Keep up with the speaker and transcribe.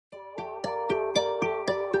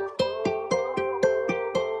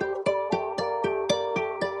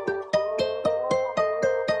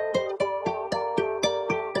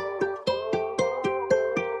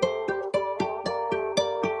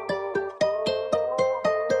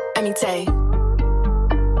Tay.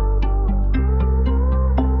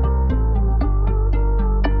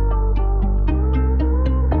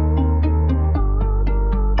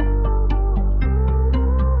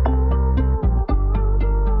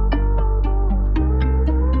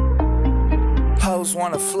 Hoes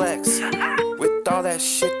wanna flex with all that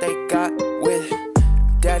shit they got with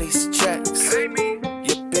daddy's checks. Your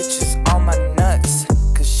bitch is on my nuts,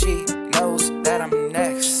 cause she knows that I'm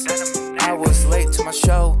next. I was late to my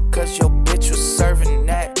show, cause your bitch was serving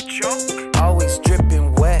that. Always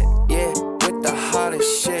dripping wet, yeah, with the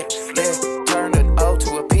hottest shit, yeah. Turn an O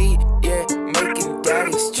to a P, yeah, making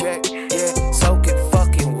daddy's check, yeah. Soaking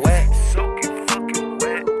fucking wet.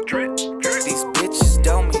 These bitches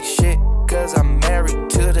don't mean shit, cause I'm married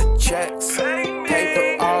to the checks.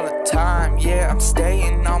 Paper all the time, yeah, I'm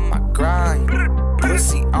staying on my grind.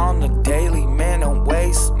 Pussy on the daily, man, don't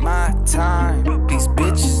waste my time. These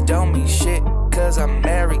bitches don't mean shit, cause I'm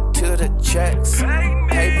married to the checks.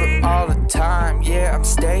 Paper all the time, yeah, I'm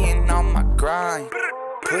staying on my grind.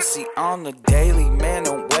 Pussy on the daily, man,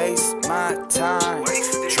 don't waste my time.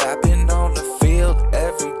 Trapping on the field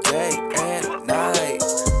every day and night.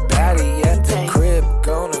 Baddie at the crib,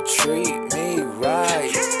 gonna treat me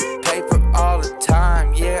right. Paper all the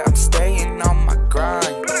time, yeah, I'm staying on my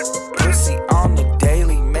grind. Pussy on the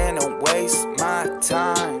daily, man, don't waste my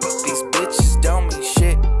time. These bitches don't mean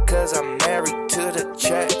shit, cause I'm married to the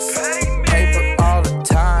checks.